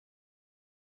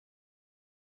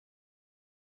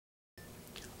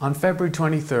On February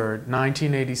 23,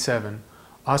 1987,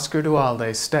 Oscar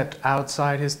Duhalde stepped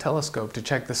outside his telescope to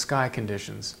check the sky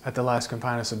conditions at the Las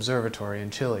Companas Observatory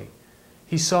in Chile.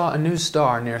 He saw a new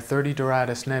star near 30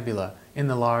 Doradus nebula in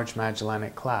the Large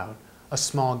Magellanic Cloud, a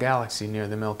small galaxy near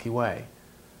the Milky Way.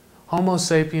 Homo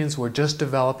sapiens were just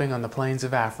developing on the plains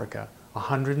of Africa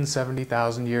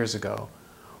 170,000 years ago,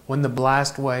 when the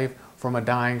blast wave from a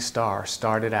dying star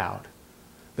started out.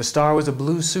 The star was a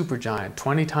blue supergiant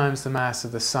 20 times the mass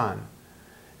of the Sun,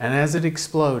 and as it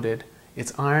exploded,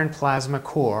 its iron plasma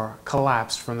core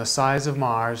collapsed from the size of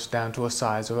Mars down to a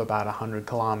size of about 100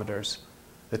 kilometers.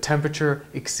 The temperature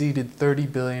exceeded 30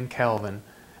 billion Kelvin,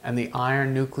 and the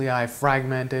iron nuclei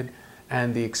fragmented,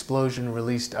 and the explosion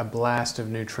released a blast of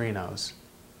neutrinos.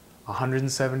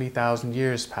 170,000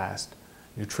 years passed.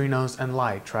 Neutrinos and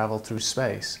light traveled through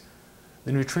space.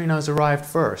 The neutrinos arrived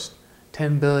first,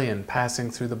 10 billion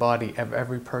passing through the body of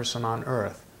every person on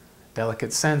Earth.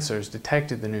 Delicate sensors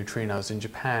detected the neutrinos in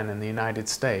Japan and the United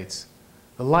States.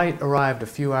 The light arrived a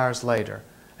few hours later,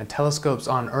 and telescopes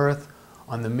on Earth,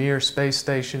 on the Mir space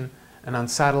station, and on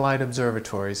satellite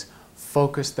observatories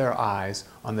focused their eyes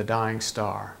on the dying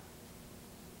star.